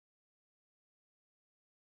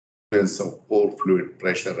of pore fluid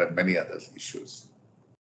pressure and many other issues.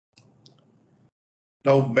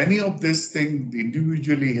 Now, many of these things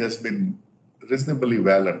individually has been reasonably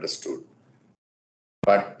well understood,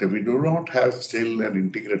 but we do not have still an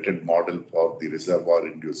integrated model for the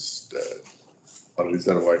reservoir-induced or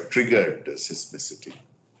reservoir-triggered seismicity.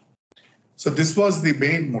 So this was the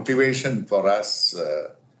main motivation for us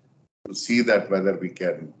to see that whether we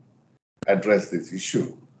can address this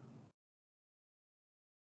issue.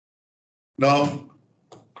 Now,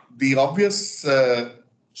 the obvious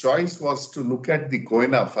choice was to look at the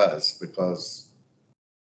Koyna first, because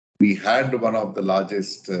we had one of the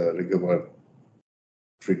largest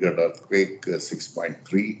reservoir-triggered earthquake,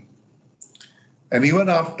 6.3. And even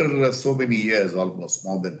after so many years, almost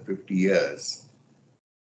more than 50 years,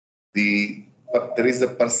 there is a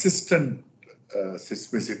persistent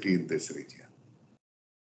seismicity in this region.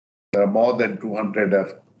 There are more than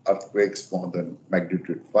 200 earthquakes, more than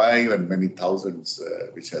magnitude 5, and many thousands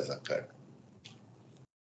which has occurred.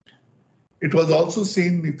 It was also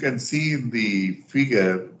seen, you can see in the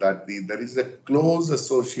figure, that there is a close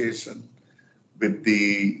association with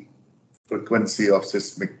the frequency of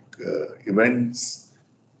seismic events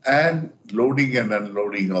and loading and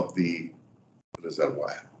unloading of the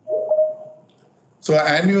reservoir. So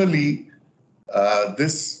annually,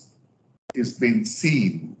 this is being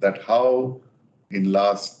seen that how in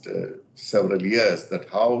last several years, that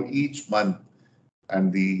how each month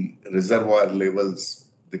and the reservoir levels,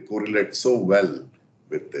 they correlate so well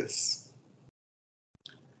with this.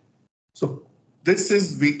 So this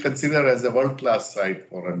is, we consider as a world-class site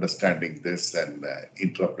for understanding this and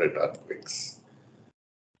interpret earthquakes.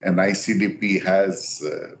 And ICDP has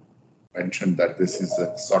mentioned that this is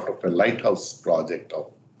a sort of a lighthouse project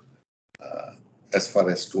of as far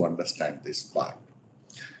as to understand this part.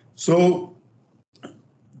 So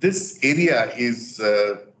this area is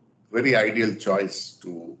a very ideal choice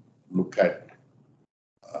to look at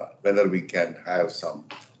whether we can have some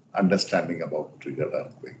understanding about triggered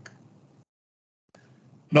earthquake.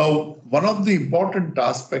 Now, one of the important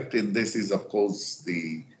aspects in this is, of course,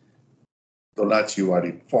 the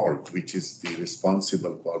Tonachi-Wadi fault, which is the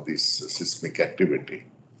responsible for this seismic activity.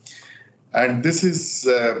 And this is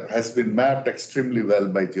has been mapped extremely well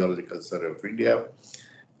by Geological Survey of India,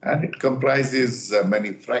 and it comprises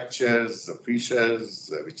many fractures, fissures,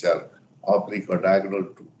 which are oblique or diagonal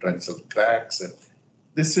to tensile cracks, and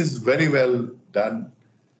this is very well done.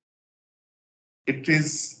 It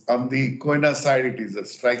is on the Koyna side, it is a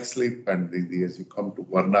strike slip, and as you come to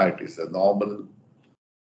Varna, it is a normal.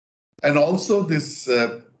 And also this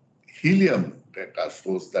helium data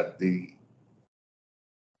shows that the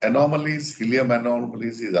anomalies, helium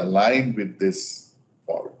anomalies is aligned with this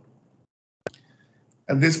fault.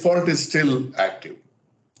 And this fault is still active.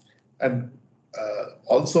 And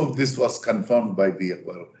also this was confirmed by the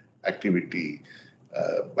activity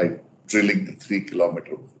by drilling the 3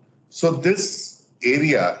 kilometer. So this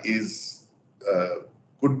area is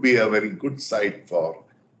could be a very good site for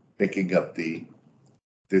taking up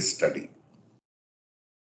this study.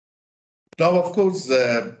 Now, of course,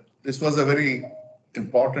 this was a very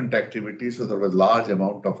important activity, so there was a large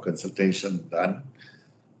amount of consultation done,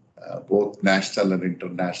 both national and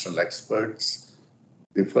international experts.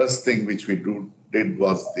 The first thing which we did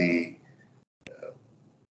was the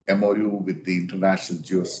MOU with the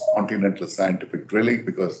International Continental Scientific Drilling,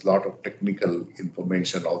 because a lot of technical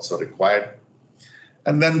information also required.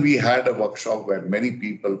 And then we had a workshop where many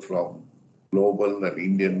people from global and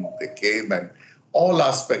Indian, they came, and all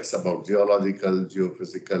aspects about geological,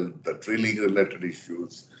 geophysical, the drilling related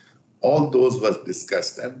issues, all those was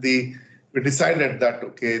discussed. And we decided that,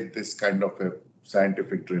 okay, this kind of a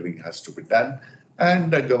scientific drilling has to be done.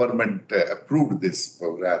 And the government approved this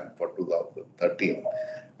program for 2013.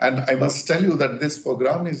 And I must tell you that this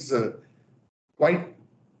program is quite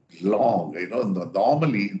long. You know,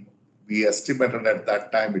 normally we estimated at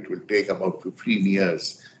that time it will take about 15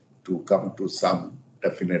 years to come to some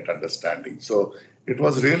definite understanding. So it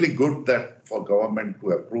was really good that for government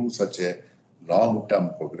to approve such a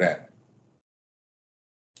long-term program.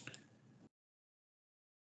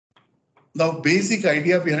 Now, basic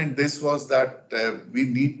idea behind this was that we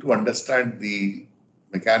need to understand the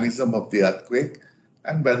mechanism of the earthquake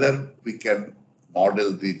and whether we can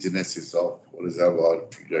model the genesis of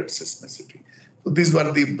reservoir-triggered seismicity. So these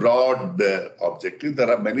were the broad objectives.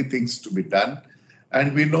 There are many things to be done.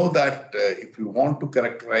 And we know that if you want to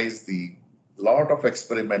characterize the lot of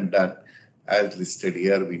experiment done as listed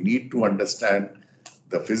here, we need to understand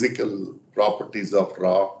the physical properties of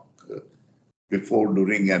rock before,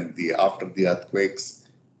 during, and after the earthquakes.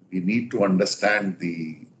 We need to understand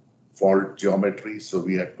the fault geometry. So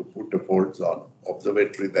we had to put the faults on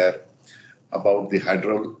observatory there, about the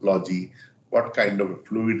hydrology, what kind of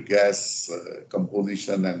fluid gas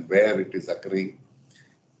composition and where it is occurring,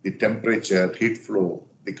 the temperature, heat flow,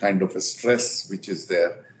 the kind of a stress which is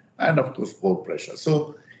there, and of course pore pressure.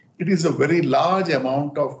 So it is a very large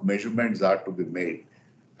amount of measurements are to be made,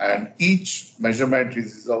 and each measurement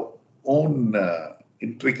is its own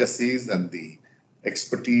intricacies and the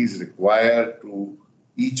expertise required to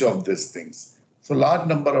each of these things. So large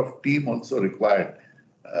number of team also required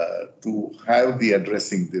to have the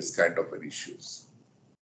addressing this kind of an issues.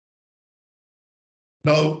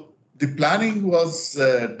 Now, the planning was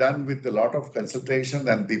done with a lot of consultation,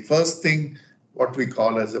 and the first thing, what we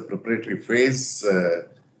call as a preparatory phase,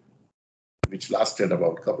 which lasted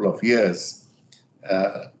about a couple of years,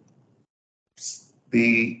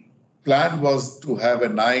 the plan was to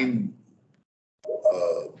have 9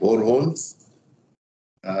 boreholes,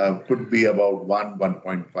 could be about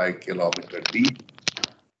 1.5 kilometer deep,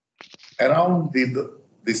 around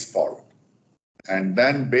this fault. And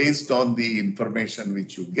then based on the information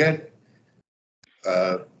which you get,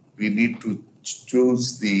 we need to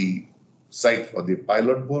choose the site for the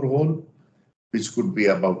pilot borehole, which could be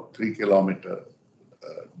about 3 kilometer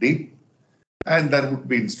deep. And that would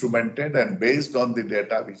be instrumented, and based on the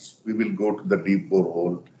data, which we will go to the deep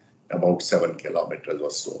borehole about 7 kilometers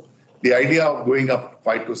or so. The idea of going up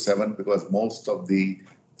 5 to 7 because most of the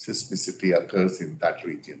seismicity occurs in that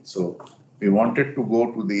region. So we wanted to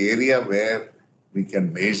go to the area where we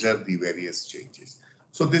can measure the various changes.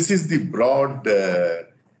 So this is the broad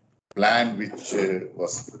plan which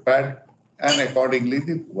was prepared, and accordingly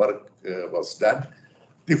the work was done.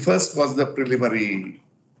 The first was the preliminary,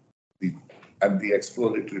 and the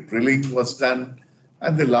exploratory drilling was done,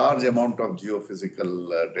 and the large amount of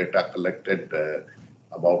geophysical data collected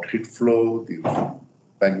about heat flow, the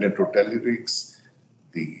magnetotellurics,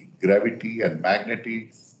 the gravity and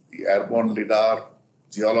magnetics, the airborne lidar,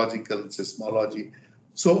 geological seismology.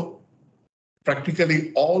 So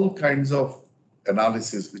practically all kinds of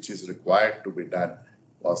analysis which is required to be done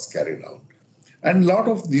was carried out. And a lot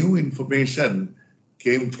of new information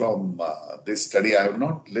came from this study. I have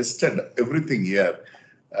not listed everything here.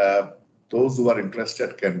 Those who are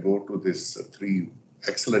interested can go to these 3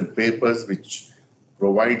 excellent papers which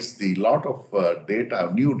provides the lot of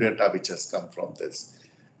data, new data which has come from this.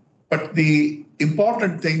 But the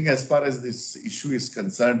important thing as far as this issue is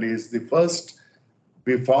concerned is the first,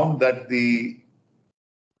 we found that the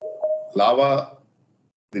lava,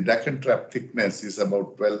 the Deccan Trap thickness is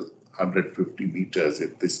about 1,250 meters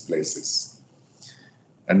at these places.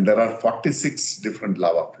 And there are 46 different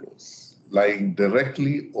lava flows lying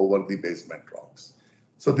directly over the basement rocks.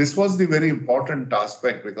 So this was the very important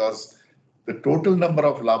aspect because the total number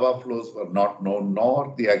of lava flows were not known,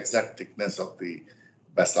 nor the exact thickness of the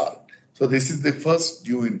basalt. So this is the first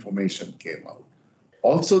new information came out.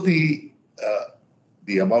 Also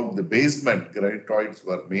about the basement granitoids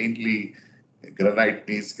were mainly granite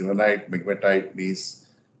gneiss, granite migmatite gneiss,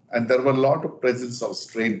 and there were a lot of presence of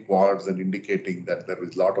strained quartz and indicating that there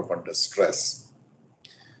was a lot of under stress.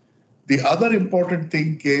 The other important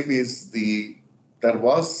thing came is there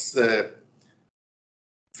was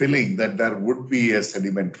feeling that there would be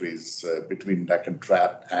sedimentaries between Deccan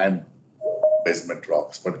Trap and basement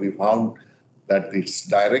rocks, but we found that it's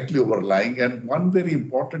directly overlying. And one very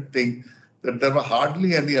important thing, that there were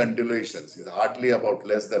hardly any undulations, it's hardly about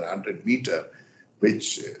less than 100 meter,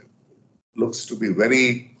 which looks to be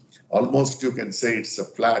very, almost you can say it's a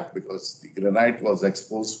flat because the granite was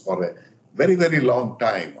exposed for a very, very long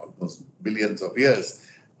time, almost billions of years.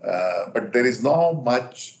 But there is no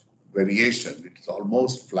much variation. It's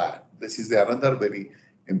almost flat. This is another very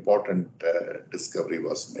important discovery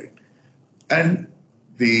was made. And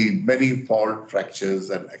the many fault fractures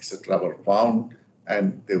and etc. were found,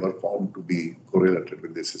 and they were found to be correlated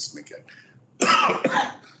with the seismic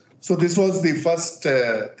activity. So this was the first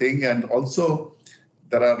thing, and also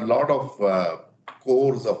there are a lot of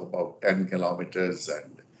cores of about 10 kilometers,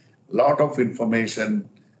 and a lot of information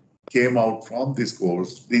came out from these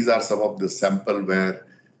cores. These are some of the sample where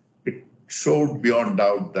it showed beyond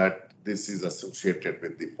doubt that this is associated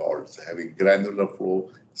with the faults, having granular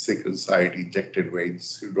flow, sacral site, injected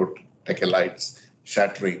veins, pseudotechelites,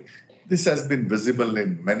 shattering. This has been visible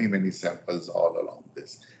in many, many samples all along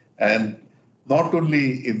this. And not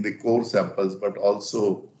only in the core samples, but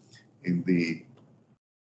also in the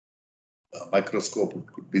microscope, it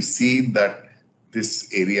could be seen that this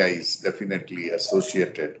area is definitely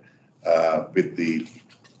associated with the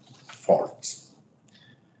faults.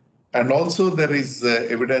 And also there is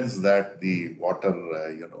evidence that the water,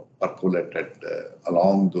 percolated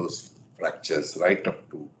along those fractures right up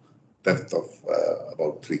to depth of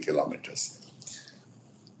about 3 kilometers.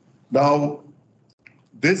 Now,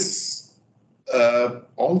 this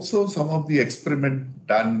also some of the experiment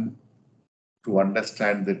done to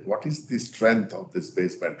understand that what is the strength of this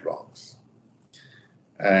basement rocks.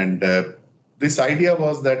 And this idea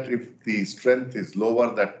was that if the strength is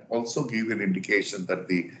lower, that also give an indication that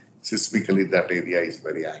the seismically that area is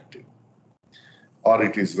very active or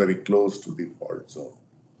it is very close to the fault zone.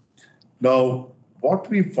 Now, what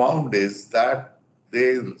we found is that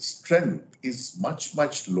their strength is much,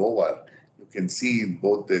 much lower. You can see in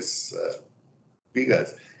both these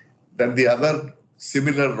figures than the other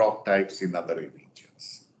similar rock types in other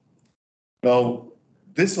regions. Now,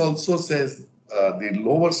 this also says the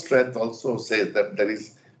lower strength also says that there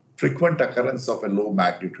is frequent occurrence of a low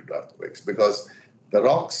magnitude earthquakes because the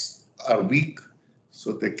rocks are weak,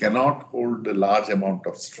 so they cannot hold a large amount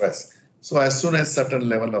of stress. So as soon as certain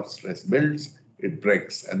level of stress builds, it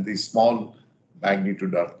breaks and the small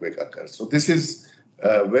magnitude earthquake occurs. So this is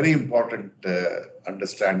a very important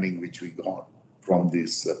understanding which we got from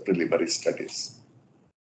these preliminary studies.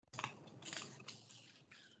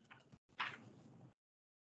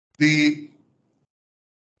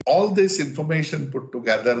 All this information put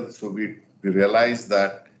together, so we realized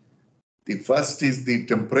that the first is the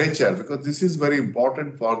temperature, because this is very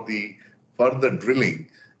important for the further drilling.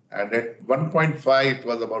 And at 1.5, it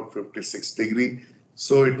was about 56 degree.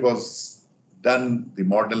 So it was done the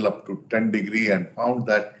model up to 10 degree and found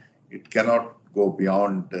that it cannot go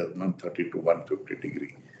beyond 130 to 150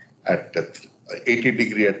 degree at 80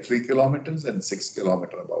 degree at 3 kilometers and 6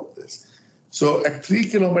 kilometer above this. So at 3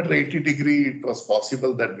 kilometer, 80 degree, it was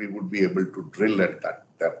possible that we would be able to drill at that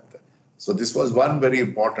depth. So this was one very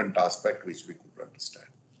important aspect which we could understand.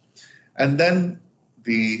 And then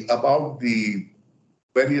about the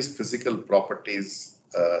various physical properties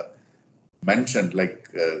mentioned,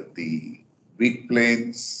 like the weak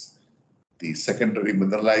plains, the secondary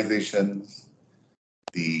mineralizations,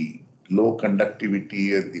 the low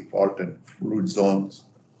conductivity and the fault and fluid zones,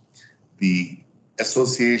 the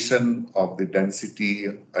association of the density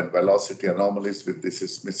and velocity anomalies with the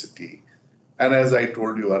seismicity. And as I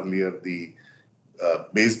told you earlier, the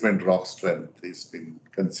basement rock strength has been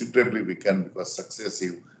considerably weakened because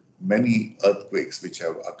successive many earthquakes which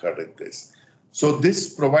have occurred in this. So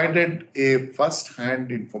this provided a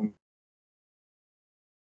first-hand information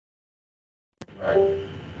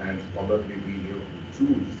and probably we have to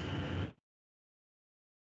choose.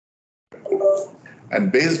 And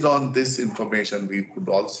based on this information, we could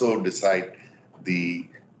also decide the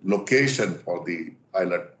location for the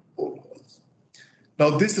pilot boreholes.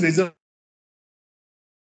 Now, this result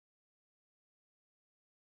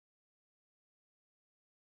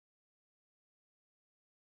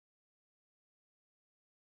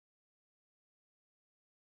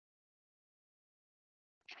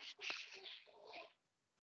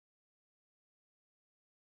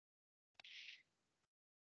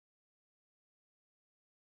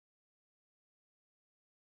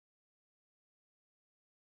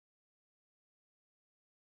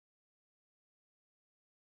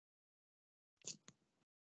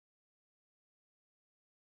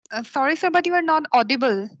Sorry, sir, but you are not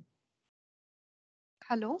audible.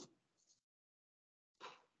 Hello?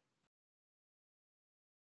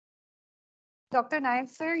 Dr. Nayak,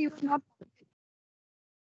 sir, you are not.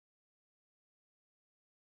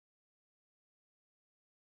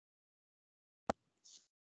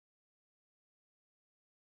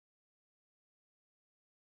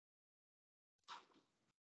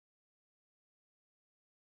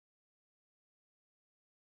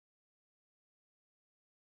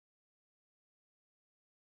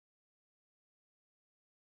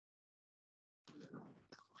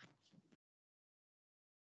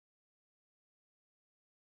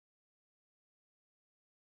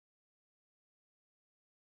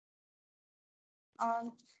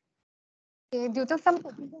 Okay, due to some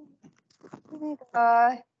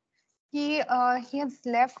uh, he has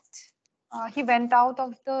left. He went out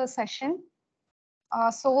of the session.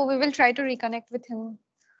 So we will try to reconnect with him.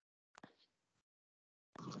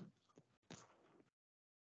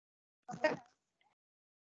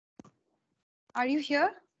 Are you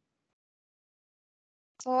here?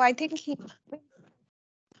 So I think he will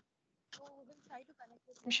try to connect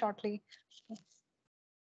with him shortly.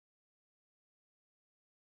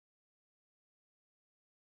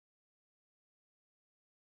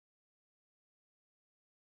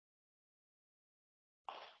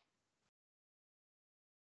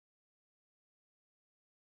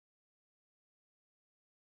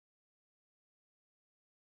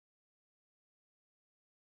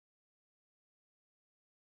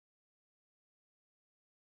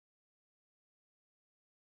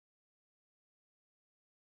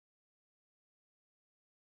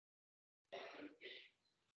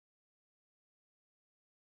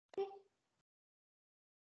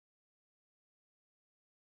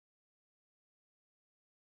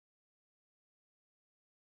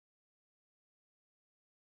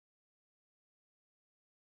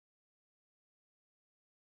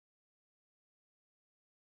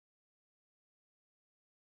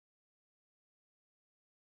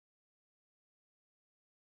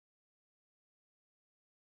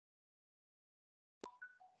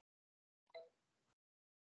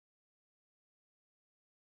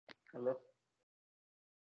 Hello.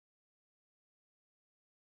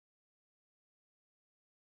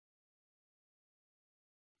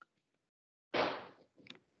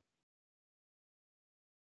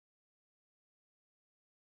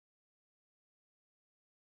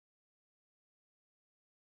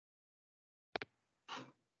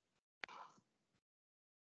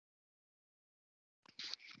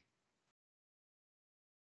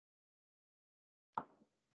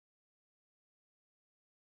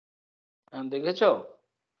 দেখেছো?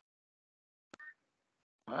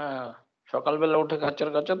 হ্যাঁ, সকালবেলা উঠে কাচার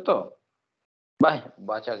কাচার তো বাহ,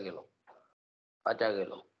 বাঁচা গেল, বাঁচা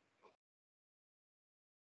গেল।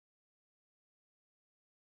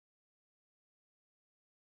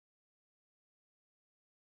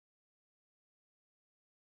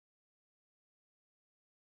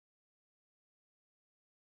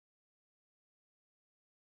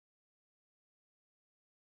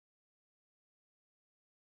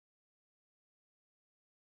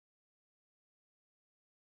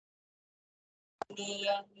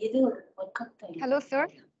 Hello, sir.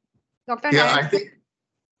 Dr. Yeah, Nayak. I think,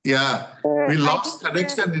 yeah, we lost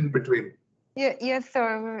connection in between. Yeah, yes, sir.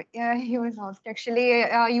 Yeah, he was lost. Actually,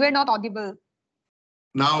 you are not audible.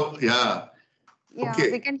 Now, yeah. Yeah, Okay.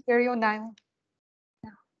 we can hear you now.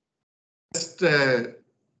 Just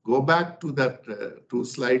go back to that 2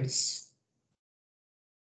 slides.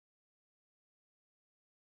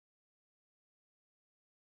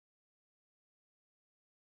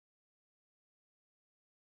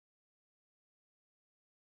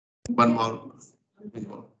 One more.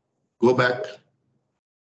 Go back.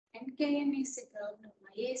 NKM is a problem.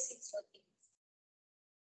 IAS is working.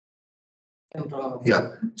 Yeah.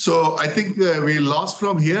 So I think we lost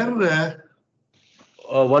from here.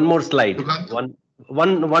 One more slide. Sukant?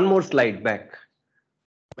 One more slide back.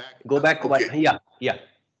 Go back. Okay. Yeah.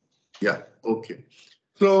 Yeah. Okay.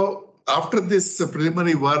 So after this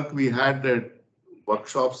preliminary work, we had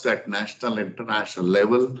workshops at national, international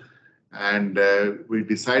level, and we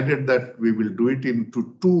decided that we will do it into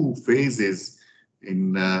 2 phases in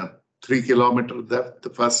 3 kilometer depth.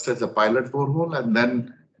 The first as a pilot borehole, and then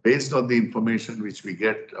based on the information which we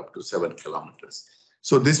get up to 7 kilometers.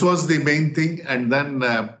 So this was the main thing, and then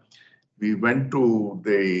we went to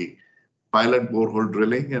the pilot borehole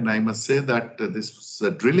drilling, and I must say that this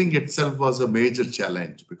drilling itself was a major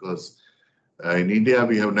challenge because in India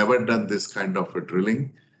we have never done this kind of a drilling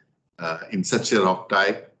in such a rock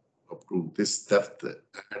type up to this depth.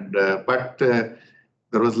 And but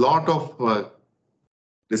there was a lot of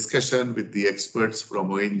discussion with the experts from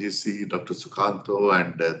ONGC, Dr. Sukanto,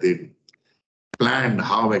 and they planned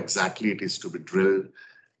how exactly it is to be drilled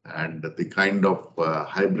and the kind of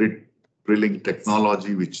hybrid drilling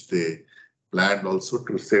technology which they planned also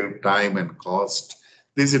to save time and cost.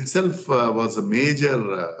 This itself was a major,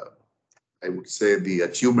 I would say, the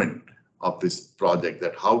achievement of this project,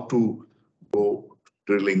 that how to go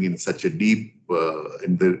drilling in such a deep,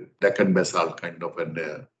 in the Deccan basalt kind of an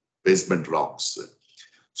basement rocks.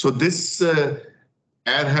 So this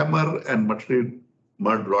air hammer and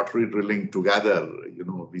mud rotary drilling together,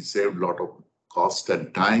 we saved a lot of cost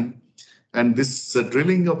and time. And this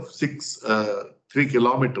drilling of 3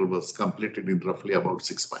 kilometers was completed in roughly about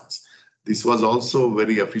 6 months. This was also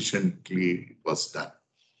very efficiently was done.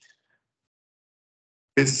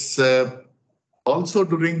 This also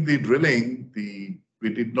during the drilling, we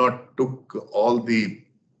did not took all the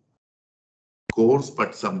cores,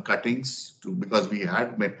 but some cuttings because we had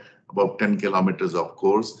about 10 kilometers of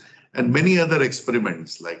cores, and many other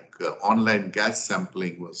experiments like online gas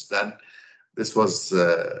sampling was done. This was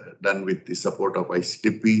done with the support of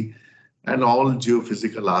ICTP, and all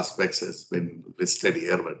geophysical aspects has been listed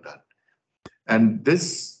here were done. And this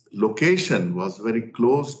location was very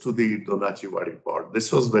close to the Donachiwadi port.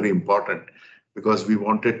 This was very important because we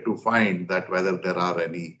wanted to find that whether there are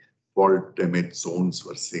any fault damage zones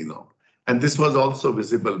were seen on. And this was also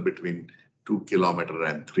visible between 2 kilometer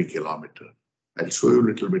and 3 kilometer. I'll show you a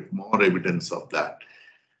little bit more evidence of that.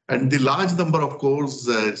 And the large number of cores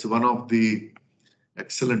is one of the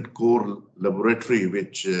excellent core laboratory,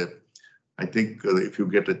 which I think if you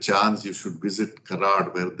get a chance, you should visit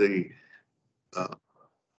Karad, where the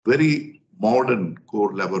very modern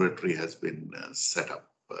core laboratory has been set up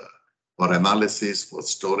for analysis, for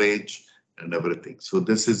storage, and everything. So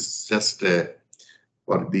this is just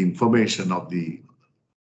for the information of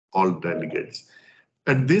all delegates.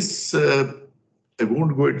 And this, I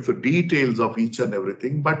won't go into details of each and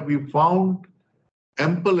everything, but we found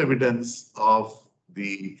ample evidence of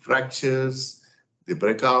the fractures, the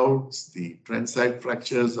breakouts, the tensile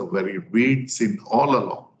fractures of very weeds in all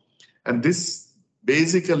along. And this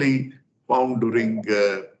basically found during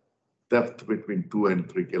depth between 2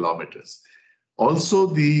 and 3 kilometers. Also,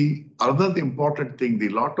 the other important thing, the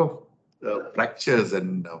lot of fractures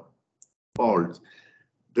and faults,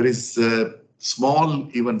 there is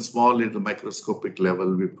even small at the microscopic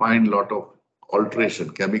level, we find a lot of alteration,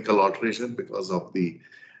 chemical alteration because of the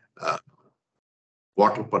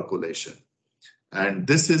water percolation. And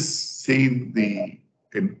this is seen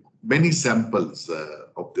in many samples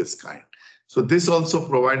of this kind. So this also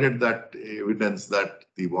provided that evidence that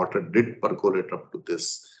the water did percolate up to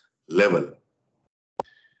this level.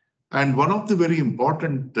 And one of the very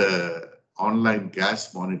important online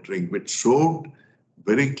gas monitoring, which showed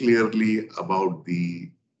very clearly about the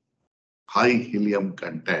high helium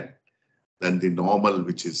content than the normal,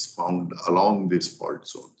 which is found along these fault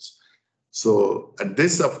zones. So, and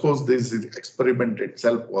this, of course, this experiment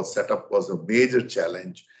itself was set up was a major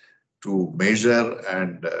challenge to measure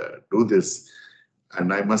and do this.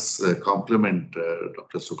 And I must compliment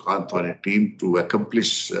Dr. Sukhant and a team to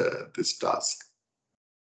accomplish this task.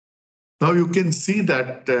 Now you can see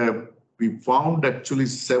that we found actually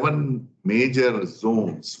 7 major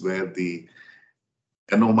zones where the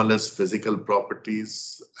anomalous physical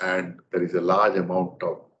properties and there is a large amount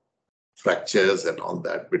of fractures and all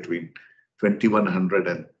that between 2100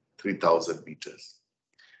 and 3000 meters.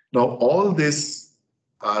 Now all this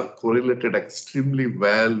are correlated extremely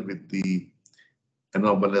well with the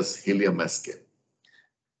anomalous helium escape.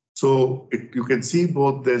 So you can see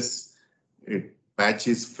both this, it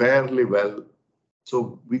matches fairly well.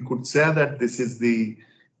 So we could say that this is the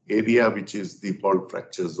area which is the fault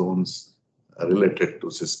fracture zones related to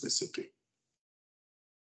seismicity.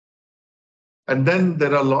 And then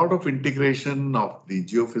there are a lot of integration of the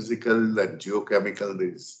geophysical and geochemical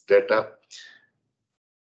data.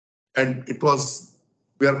 And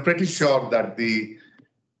we are pretty sure that the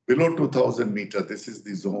below 2000 meter, this is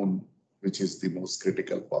the zone which is the most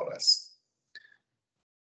critical for us.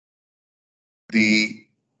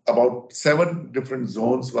 About 7 different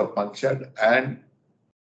zones were punctured and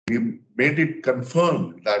we made it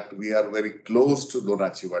confirmed that we are very close to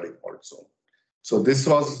Donachivadi fault zone. So this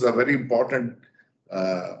was a very important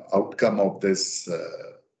outcome of this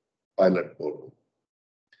pilot borehole.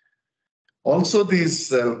 Also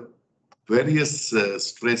these various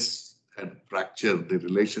stress and fracture, the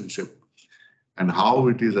relationship and how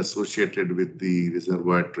it is associated with the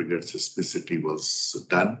reservoir triggered seismicity was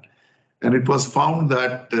done. And it was found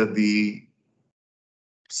that the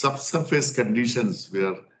subsurface conditions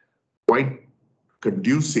were quite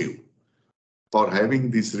conducive for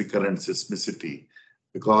having this recurrent seismicity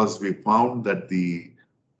because we found that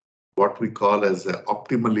what we call as an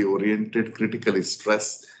optimally oriented, critically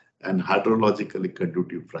stressed and hydrologically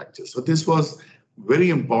conducive fracture. So this was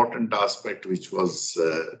very important aspect which was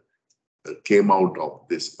came out of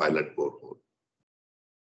this pilot borehole.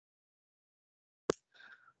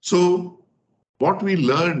 So what we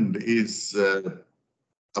learned is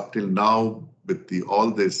up till now with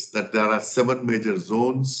all this, that there are 7 major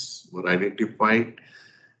zones were identified.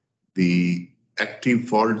 The active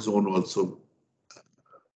fault zone also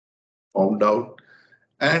found out.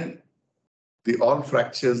 And all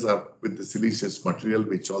fractures are with the siliceous material,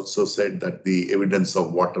 which also said that the evidence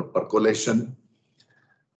of water percolation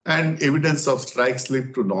and evidence of strike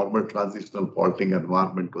slip to normal transitional faulting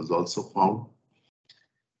environment was also found.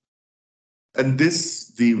 And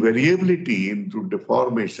the variability into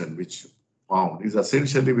deformation which found is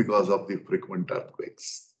essentially because of the frequent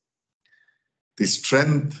earthquakes. The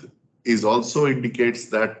strength is also indicates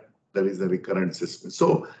that there is a recurrent seismic.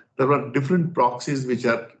 So there are different proxies which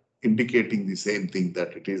are indicating the same thing,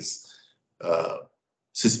 that it is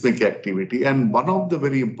seismic activity. And one of the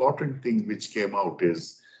very important things which came out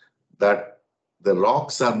is that the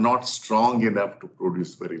rocks are not strong enough to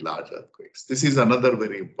produce very large earthquakes. This is another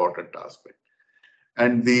very important aspect.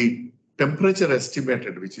 And the temperature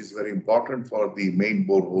estimated, which is very important for the main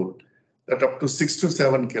borehole, that up to 6 to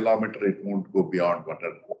 7 kilometers, it won't go beyond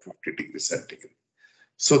 150 degrees centigrade.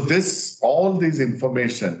 So all this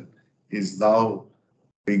information is now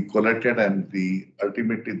being collected and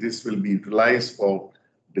ultimately this will be utilized for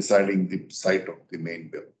deciding the site of the main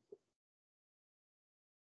borehole.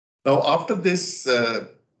 Now, after this,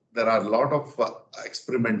 there are a lot of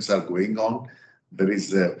experiments are going on. There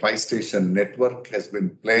is a 5-station network has been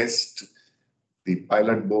placed. The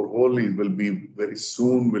pilot borehole will be very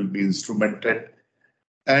soon will be instrumented.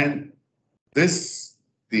 And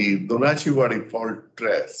the Donachivadi fault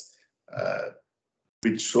trace,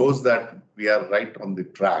 which shows that we are right on the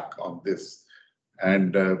track on this.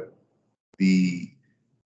 And the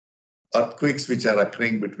earthquakes which are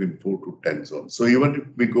occurring between 4 to 10 zones. So even if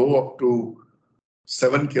we go up to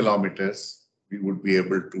 7 kilometers, we would be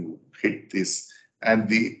able to hit this, and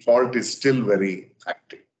the fault is still very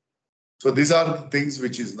active. So these are the things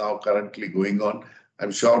which is now currently going on.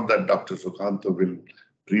 I'm sure that Dr. Sukanta will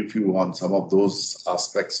brief you on some of those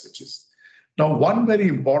aspects, which is. Now, one very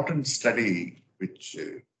important study which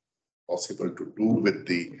possible to do with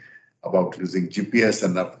about using GPS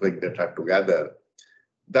and earthquake data together,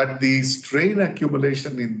 that the strain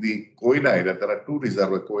accumulation in the Koyna area, there are two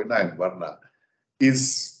reservoirs, Koyna and Varna,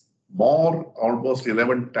 is more, almost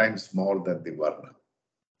 11 times more than the Varna.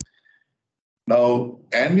 Now,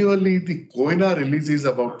 annually, the Koyna releases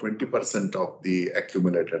about 20% of the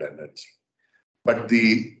accumulated energy. But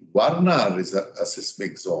the Varna is a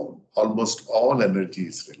seismic zone. Almost all energy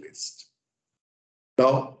is released.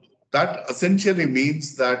 Now, that essentially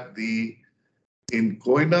means that in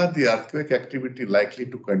Koyna, the earthquake activity likely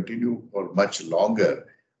to continue for much longer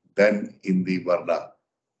than in the Varna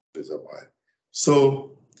reservoir.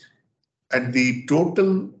 So, and the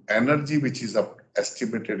total energy which is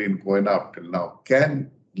estimated in Koyna up till now can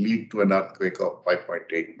lead to an earthquake of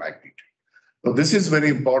 5.8 magnitude. Now, this is very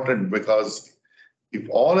important because if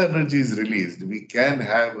all energy is released, we can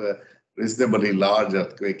have a reasonably large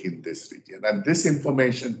earthquake in this region. And this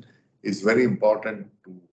information is very important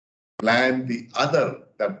to plan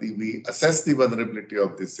we assess the vulnerability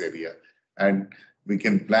of this area, and we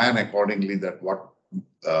can plan accordingly that what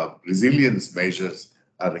resilience measures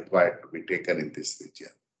are required to be taken in this region.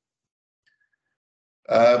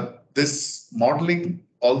 This modeling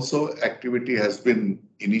also activity has been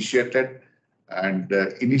initiated, and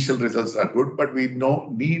initial results are good, but we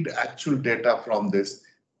need actual data from this,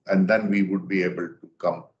 and then we would be able to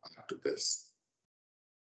come to this.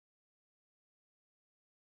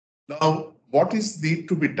 Now, what is need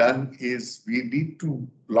to be done is we need to,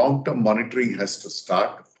 long-term monitoring has to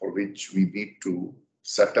start, for which we need to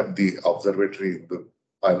set up the observatory in the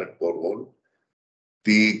pilot borehole.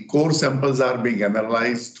 The core samples are being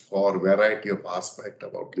analyzed for a variety of aspects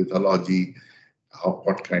about lithology,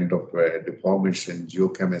 what kind of deformation,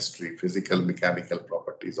 geochemistry, physical, mechanical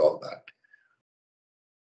properties, all that.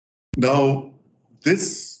 Now,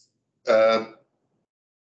 this,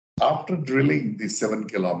 after drilling the 7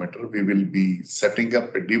 kilometer, we will be setting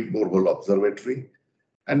up a deep borehole observatory,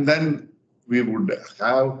 and then we would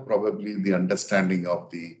have probably the understanding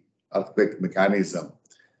of the earthquake mechanism,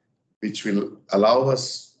 which will allow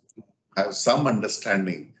us to have some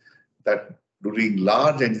understanding that during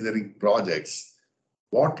large engineering projects,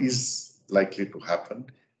 what is likely to happen.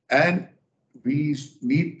 And we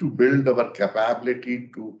need to build our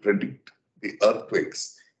capability to predict the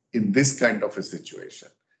earthquakes in this kind of a situation,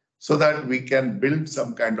 so that we can build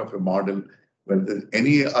some kind of a model where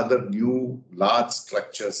any other new large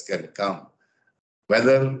structures can come,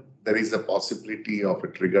 whether there is a possibility of a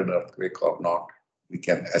triggered earthquake or not, we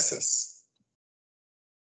can assess.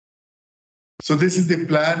 So this is the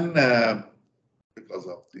plan. Because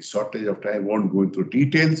of the shortage of time, I won't go into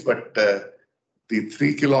details, but the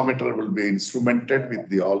 3 kilometer will be instrumented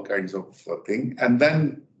with all kinds of thing. And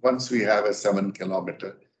then once we have a 7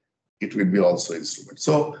 kilometer, it will be also instrumented.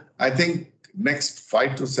 So I think next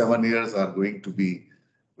 5 to 7 years are going to be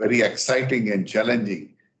very exciting and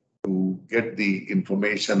challenging to get the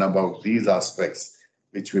information about these aspects,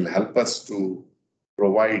 which will help us to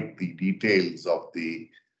provide the details of the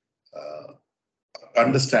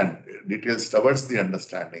details towards the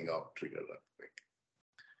understanding of triggered earthquake.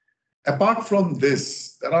 Apart from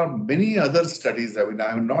this, there are many other studies. I mean,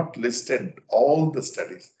 I have not listed all the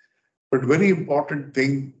studies, but very important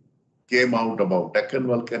thing came out about Deccan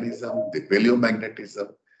volcanism, the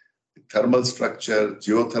paleomagnetism, the thermal structure,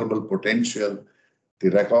 geothermal potential, the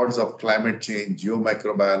records of climate change,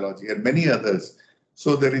 geomicrobiology, and many others.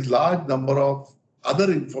 So there is large number of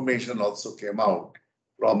other information also came out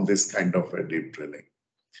from this kind of a deep drilling.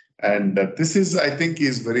 And this is, I think,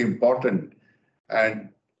 is very important. And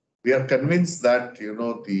we are convinced that,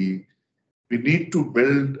 we need to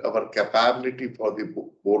build our capability for the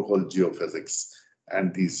borehole geophysics.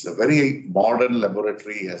 And this very modern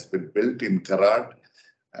laboratory has been built in Karad,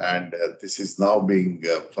 and this is now being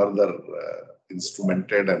further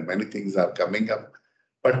instrumented, and many things are coming up.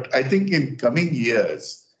 But I think in coming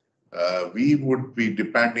years, we would be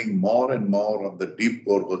depending more and more on the deep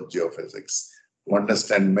borehole geophysics to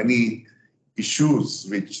understand many issues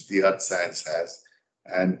which the earth science has.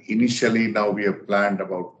 And initially now we have planned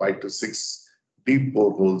about 5 to 6 deep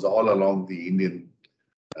boreholes all along the Indian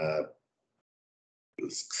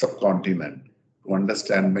subcontinent to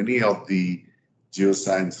understand many of the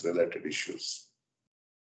geoscience related issues.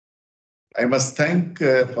 I must thank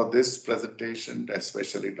for this presentation,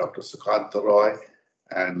 especially Dr. Sukanta Roy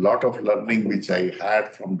and a lot of learning which I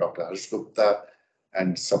had from Dr. Harsh Gupta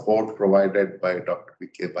and support provided by Dr.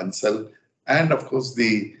 V.K. Bansal, and of course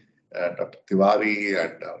the Dr. Tiwari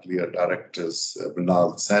and earlier directors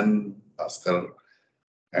Mrinal Sen, Bhaskar,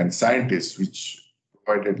 and scientists, which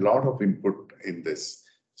provided a lot of input in this.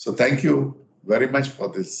 So thank you very much for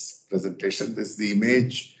this presentation. This is the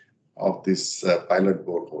image of this pilot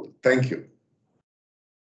borehole. Thank you.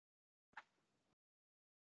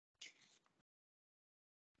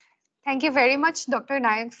 Thank you very much, Dr.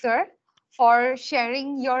 Nayak, sir, for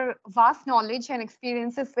sharing your vast knowledge and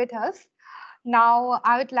experiences with us. Now,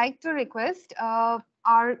 I would like to request our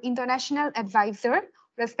international advisor,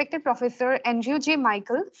 respected Professor Andrew J.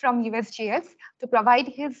 Michael from USGS, to provide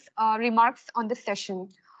his remarks on this session.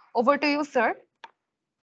 Over to you, sir.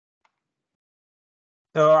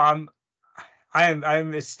 So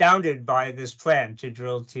I'm astounded by this plan to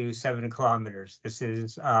drill to 7 kilometers. This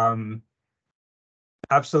is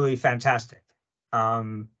absolutely fantastic.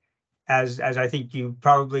 As I think you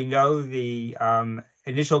probably know, the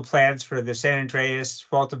initial plans for the San Andreas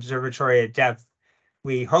Fault Observatory at depth,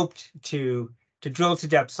 we hoped to drill to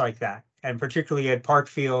depths like that, and particularly at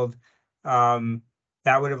Parkfield,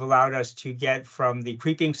 that would have allowed us to get from the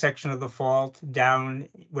creeping section of the fault down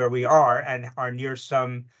where we are and are near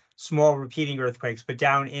some small repeating earthquakes, but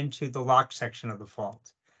down into the locked section of the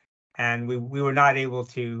fault. And we were not able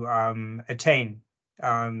to attain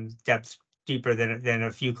depths deeper than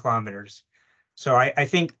a few kilometers. So I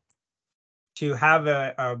think to have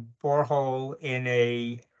a borehole in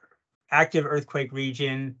a active earthquake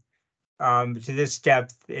region to this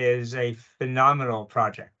depth is a phenomenal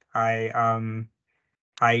project.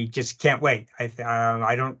 I just can't wait.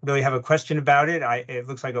 I don't really have a question about it. It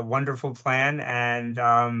looks like a wonderful plan, and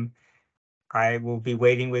I will be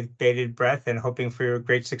waiting with bated breath and hoping for your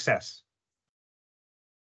great success.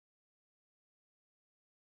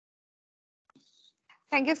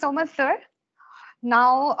 Thank you so much, sir.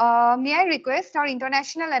 Now, may I request our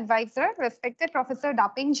international advisor, respected Professor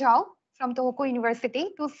Daping Zhao from Tohoku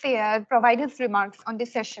University, to provide his remarks on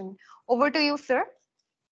this session. Over to you, sir.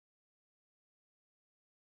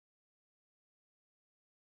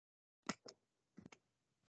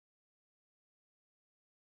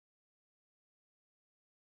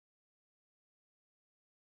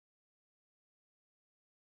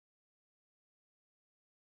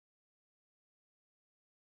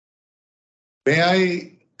 May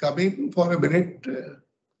I come in for a minute,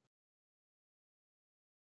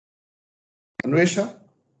 Anvesha?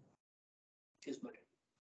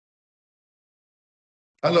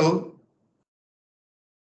 Hello.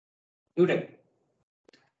 Muted.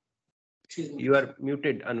 You are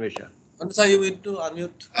muted, Anvesha. Anvesha, you need to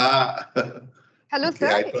unmute. Hello,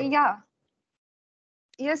 Okay, sir. Yeah.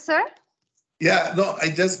 Yes, sir. Yeah, no,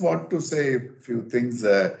 I just want to say a few things.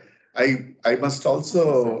 I must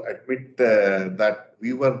also admit that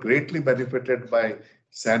we were greatly benefited by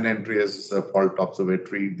San Andreas Fault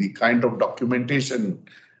Observatory, the kind of documentation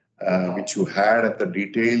which you had and the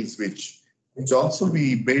details which also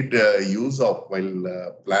we made use of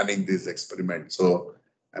while planning this experiment. So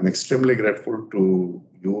I'm extremely grateful to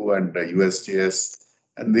you and USGS.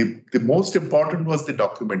 And the most important was the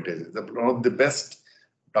documentation. One of the best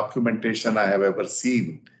documentation I have ever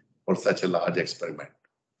seen for such a large experiment.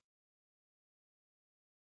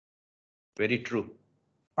 Very true.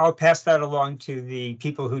 I'll pass that along to the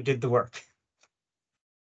people who did the work.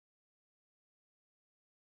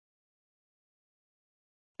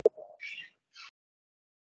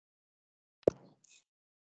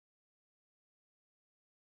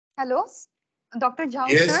 Hello, Dr. Zhao,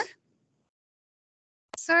 Yes. sir.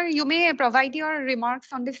 Sir, you may provide your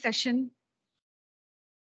remarks on this session.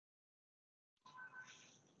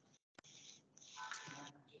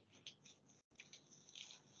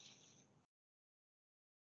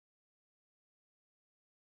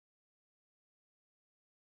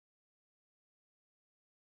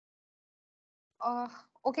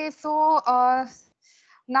 Okay, so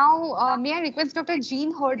now may I request Dr.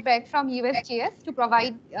 Jean Hordbeck from USGS to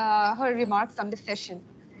provide her remarks on this session.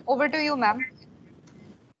 Over to you, ma'am.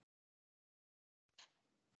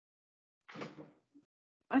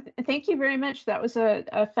 Thank you very much. That was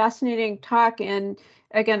a fascinating talk, and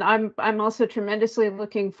again, I'm also tremendously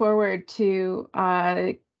looking forward to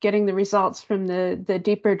getting the results from the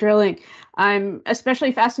deeper drilling. I'm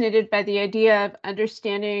especially fascinated by the idea of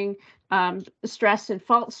understanding stress and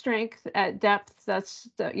fault strength at depth. That's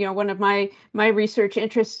one of my research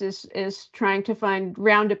interests is trying to find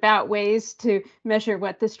roundabout ways to measure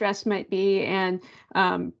what the stress might be, and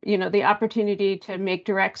the opportunity to make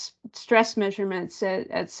direct stress measurements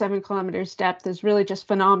at 7 kilometers depth is really just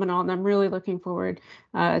phenomenal, and I'm really looking forward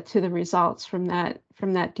to the results from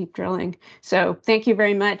that deep drilling. So thank you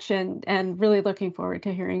very much, and really looking forward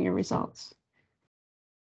to hearing your results.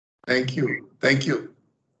 Thank you. Thank you.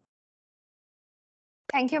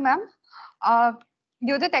 Thank you, ma'am.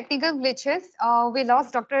 Due to technical glitches, we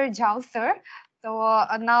lost Dr. Jhao, sir. So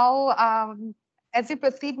now, as we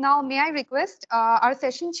proceed now, may I request our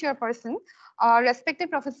session chairperson,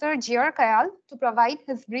 respected Professor J.R. Kayal, to provide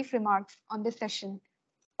his brief remarks on this session.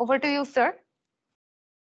 Over to you, sir.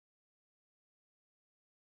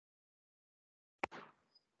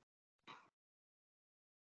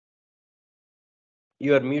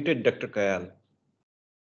 You are muted, Dr. Kayal.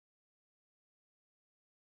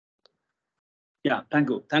 Yeah, thank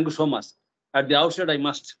you. Thank you so much. At the outset, I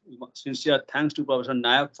must sincere thanks to Professor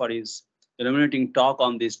Nayak for his illuminating talk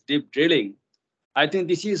on this deep drilling. I think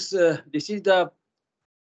this is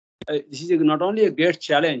not only a great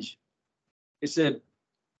challenge. It's a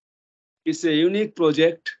unique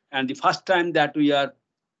project, and the first time that we are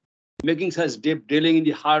making such deep drilling in the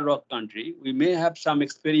hard rock country. We may have some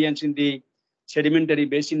experience in the sedimentary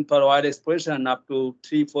basin for oil exploration up to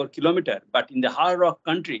 3-4 kilometers, but in the hard rock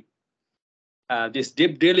country, this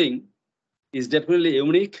deep drilling is definitely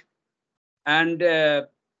unique, and the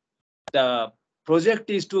project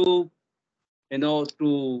is to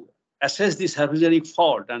assess the seismogenic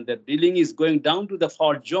fault, and the drilling is going down to the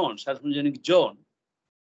fault zone, seismogenic zone.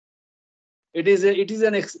 It is an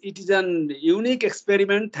unique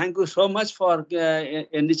experiment. Thank you so much for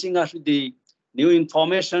enriching us with the new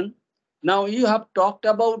information. Now you have talked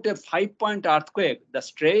about a 5-point earthquake. The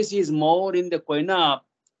stress is more in the Koyna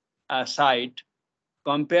site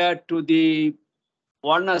compared to the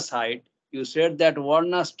Varna site. You said that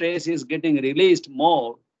Varna stress is getting released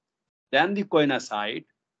more than the Koyna site,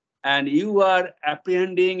 and you are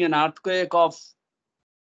apprehending an earthquake of,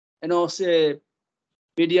 say,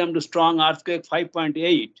 medium to strong earthquake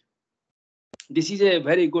 5.8. This is a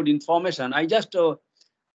very good information. I just,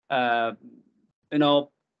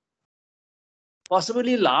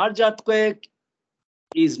 possibly large earthquake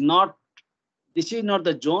is not, this is not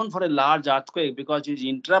the zone for a large earthquake because it's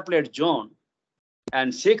intraplate zone,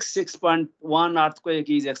 and 6.1 earthquake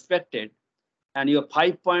is expected, and your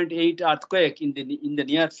 5.8 earthquake in the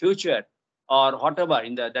near future, or whatever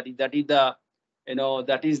that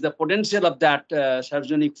is the potential of that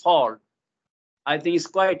seismogenic fault. I think it's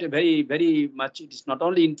quite very, very much. It is not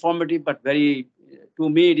only informative, but very, to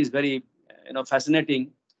me, it is very,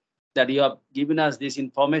 fascinating that you have given us this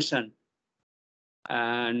information.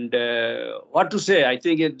 And what to say? I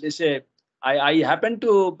think I happened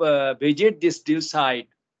to visit this drill site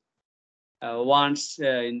once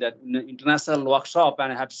in the international workshop,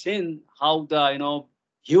 and I have seen how the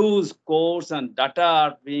huge cores and data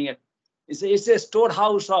are being. It's a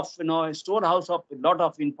storehouse of a lot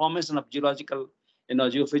of information of geological,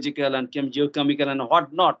 geophysical and geochemical and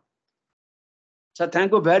whatnot. So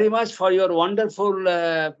thank you very much for your wonderful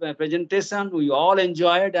presentation. We all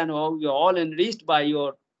enjoyed, and we are all enriched by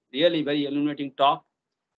your really very illuminating talk.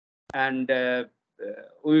 And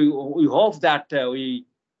we hope that we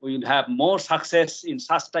will have more success in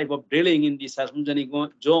such type of drilling in the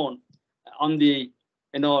seismogenic zone on the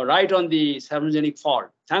right on the seismogenic fault.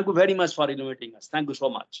 Thank you very much for illuminating us. Thank you so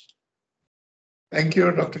much. Thank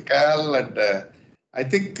you, Dr. Kayal. And I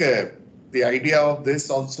think the idea of this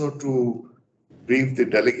also to brief the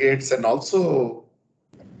delegates and also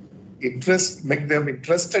make them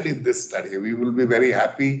interested in this study. We will be very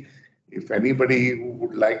happy if anybody who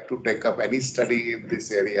would like to take up any study in this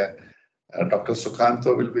area. Dr.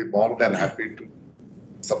 Sukhanto will be more than happy to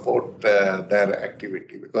support their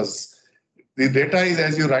activity, because the data is,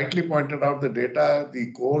 as you rightly pointed out,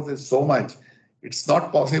 the course is so much. It's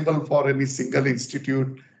not possible for any single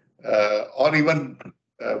institute or even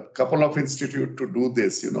a couple of institutes to do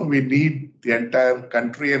this. We need the entire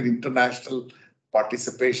country and international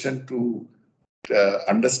participation to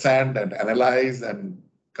understand and analyze and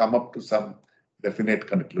come up to some definite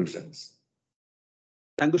conclusions.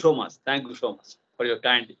 Thank you so much. Thank you so much for your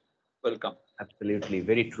kind welcome. Absolutely,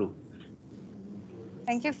 very true.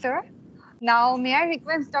 Thank you, sir. Now, may I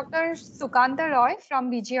request Dr. Sukanta Roy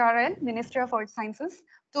from BGRL, Ministry of Earth Sciences,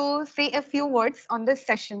 to say a few words on this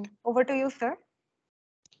session. Over to you, sir.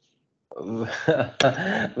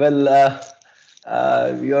 Well,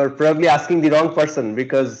 you're probably asking the wrong person,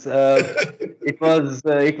 because it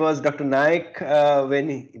was Dr. Nayak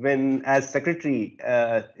when as secretary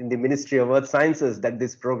in the Ministry of Earth Sciences that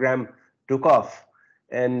this program took off,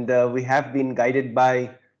 and we have been guided by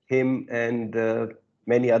him and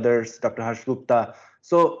many others, Dr. Harsh Gupta.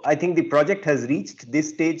 So I think the project has reached this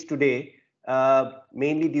stage today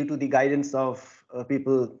mainly due to the guidance of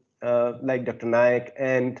people like Dr. Nayak,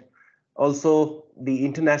 and also the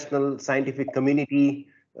international scientific community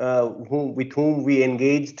with whom we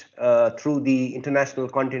engaged through the International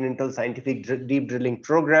Continental Scientific Deep Drilling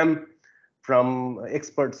Program, from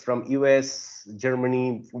experts from US,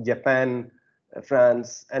 Germany, Japan,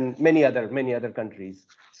 France, and many other countries.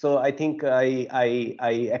 So I think I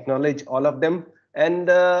acknowledge all of them, and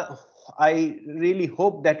I really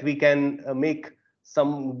hope that we can make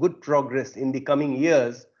some good progress in the coming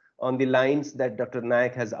years on the lines that Dr.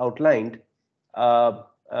 Nayak has outlined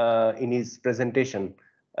in his presentation.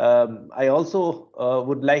 I also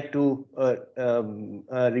would like to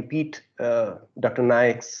repeat Dr.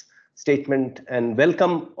 Nayak's statement and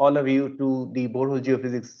welcome all of you to the Borehole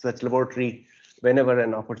Geophysics Research Laboratory whenever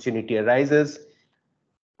an opportunity arises.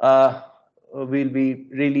 We'll be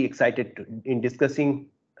really excited in discussing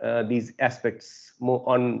these aspects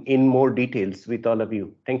in more details with all of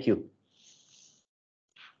you. Thank you.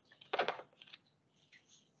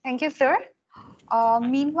 Thank you, sir.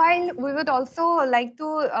 Meanwhile, we would also like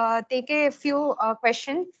to take a few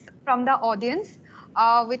questions from the audience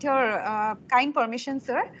with your kind permission,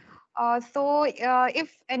 sir. So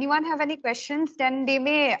if anyone have any questions, then they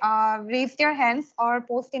may raise their hands or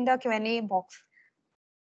post in the Q&A box.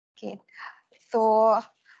 Okay. So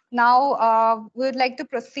now we would like to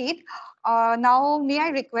proceed. Now, may I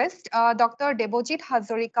request Dr. Debojit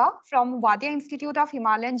Hazarika from Wadia Institute of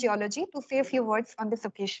Himalayan Geology to say a few words on this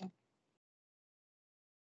occasion.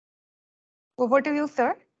 Over to you,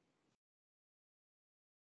 sir.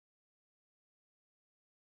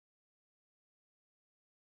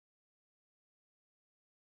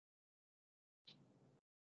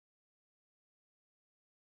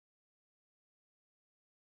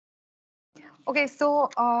 Okay, so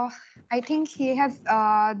I think he has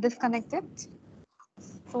disconnected.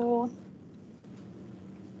 So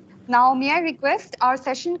now may I request our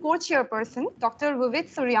session co-chairperson, Dr.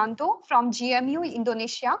 Vivit Suryanto from GMU,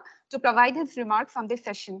 Indonesia, to provide his remarks on this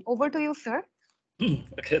session. Over to you, sir.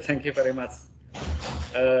 Okay, thank you very much.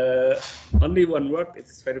 Only one word,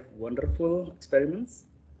 it's very wonderful experiments.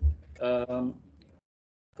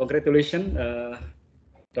 Congratulations,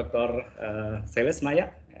 Dr. Shailesh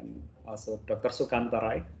Nayak and also Dr.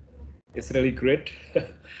 Sukantarai. It's really great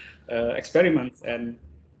experiments, and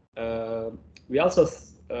we also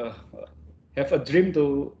have a dream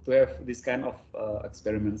to have this kind of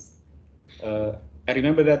experiments. I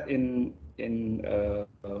remember that in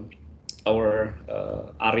our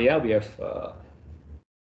area we have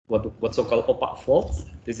what's so-called opak fault.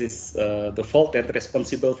 This is the fault that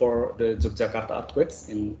responsible for the Yogyakarta earthquakes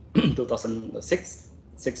in 2006,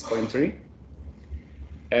 6.3,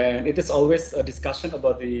 and it is always a discussion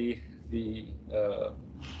about the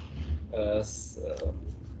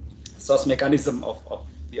source mechanism of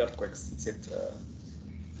the earthquakes. Is it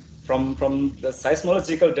from the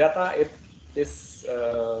seismological data? It is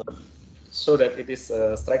so that it is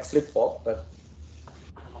a strike-slip fault, but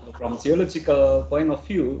from geological point of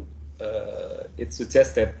view, it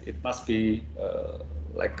suggests that it must be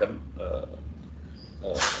like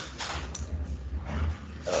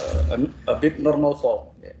a bit normal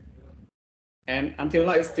fault. Yeah. And until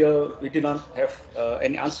now, we did not have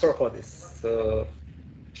any answer for this. So,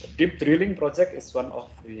 deep drilling project is one of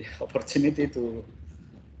the opportunity to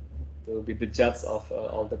be the judge of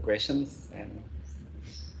all the questions, and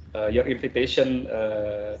your invitation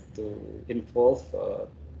to involve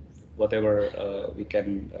whatever we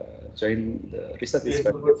can join the research is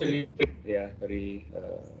very, very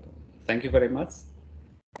thank you very much.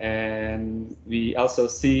 And we also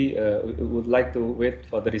see we would like to wait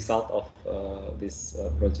for the result of this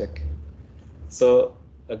project. So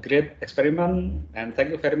a great experiment, and thank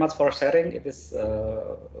you very much for sharing. It is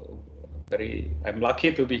I'm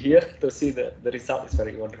lucky to be here to see the result. Is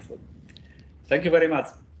very wonderful. Thank you very much.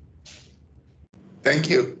 Thank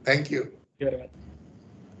you. Thank you. Thank you very much.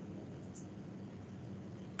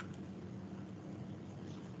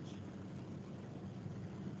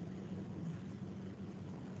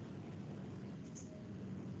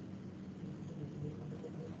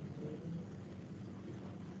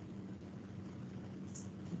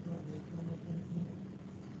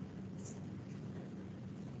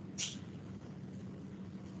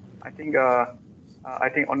 I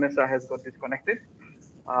think Onessa has got disconnected.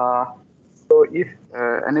 So if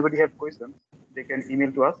anybody have questions, they can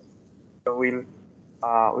email to us. So we'll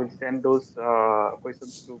send those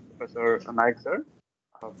questions to Professor Nayak sir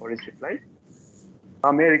for his reply.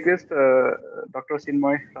 May I request Dr.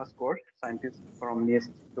 Sinmoy Raskor, scientist from NIAS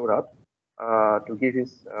Surat, to give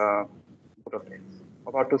his vote of thanks.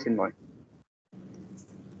 Over to Sinmoy.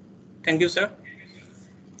 Thank you, sir.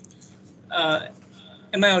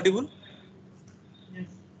 Am I audible?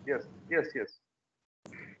 Yes, yes, yes.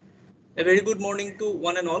 A very good morning to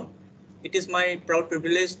one and all. It is my proud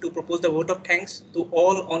privilege to propose the vote of thanks to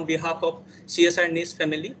all on behalf of CSR NIAS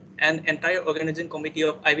family and entire organizing committee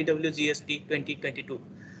of IVWGST 2022.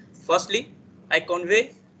 Firstly, I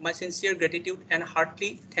convey my sincere gratitude and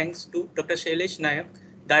hearty thanks to Dr. Shailesh Nayak,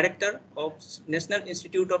 Director of National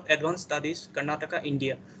Institute of Advanced Studies, Karnataka,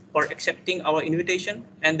 India, for accepting our invitation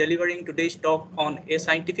and delivering today's talk on a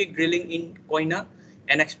scientific drilling in Koyna,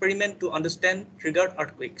 an experiment to understand triggered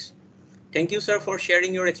earthquakes. Thank you, sir, for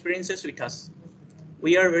sharing your experiences with us.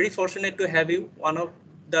 We are very fortunate to have you one of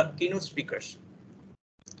the keynote speakers.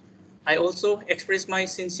 I also express my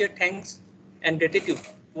sincere thanks and gratitude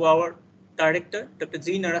to our director, Dr.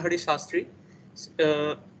 G. Narahari Shastri,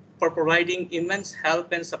 for providing immense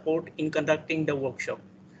help and support in conducting the workshop.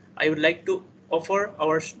 I would like to offer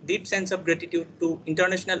our deep sense of gratitude to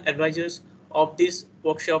international advisors of this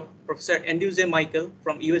workshop, Professor Andrew J. Michael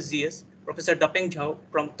from USGS, Professor Dapeng Zhao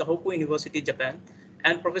from Tohoku University, Japan,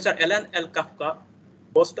 and Professor Alan L. Kafka,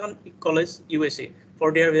 Boston College, USA,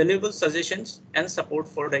 for their valuable suggestions and support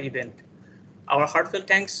for the event. Our heartfelt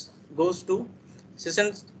thanks goes to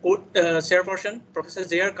session chairperson, Professor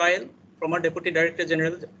J.R. Kyle, former Deputy Director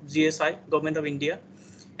General, GSI, Government of India,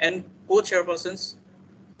 and co-chairpersons,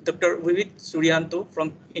 Dr. Vivit Suryanto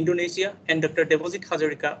from Indonesia and Dr. Devojit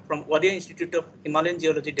Hazarika from Wadia Institute of Himalayan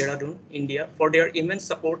Geology, Dehradun, India, for their immense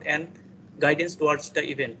support and guidance towards the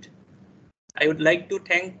event. I would like to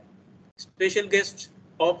thank special guests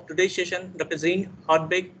of today's session, Dr. Zain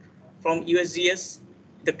Hardbeg from USGS,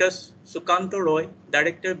 Dr. Sukanto Roy,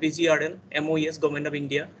 Director BGRL, MOES, Government of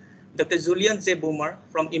India, Dr. Julian J. Boomer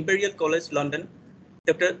from Imperial College, London,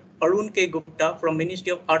 Dr. Arun K. Gupta from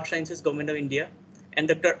Ministry of Art Sciences, Government of India, and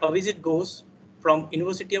Dr. Avijit Ghosh from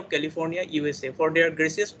University of California, USA, for their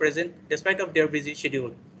gracious presence despite of their busy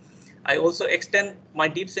schedule. I also extend my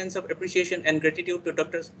deep sense of appreciation and gratitude to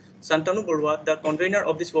Dr. Santanu Barua, the convener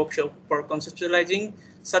of this workshop, for conceptualizing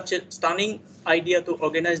such a stunning idea to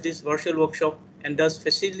organize this virtual workshop and thus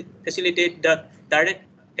facilitate the direct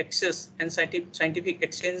access and scientific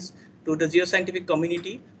exchange to the geoscientific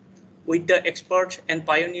community with the experts and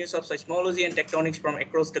pioneers of seismology and tectonics from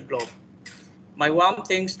across the globe. My warm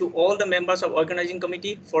thanks to all the members of organizing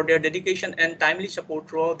committee for their dedication and timely support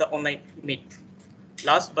throughout the online meet.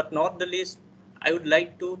 Last but not the least, I would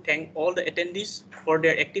like to thank all the attendees for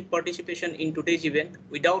their active participation in today's event,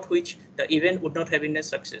 without which the event would not have been a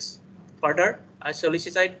success. Further, I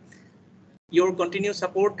solicit your continued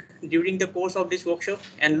support during the course of this workshop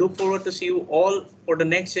and look forward to see you all for the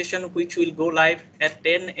next session, which will go live at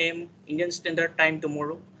 10 a.m. Indian Standard Time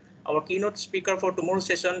tomorrow. Our keynote speaker for tomorrow's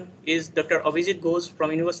session is Dr. Avijit Ghosh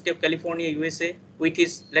from University of California, USA, with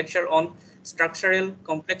his lecture on structural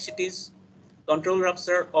complexities, control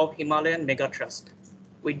rupture of Himalayan megatrust.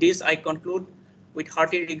 With this, I conclude with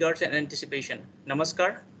hearty regards and anticipation.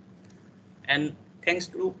 Namaskar, and thanks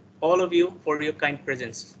to all of you for your kind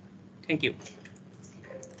presence. Thank you.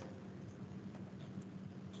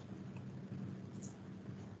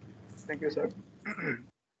 Thank you, sir.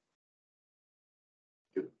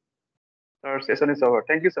 Our session is over.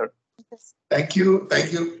 Thank you, sir. Thank you.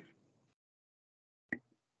 Thank you.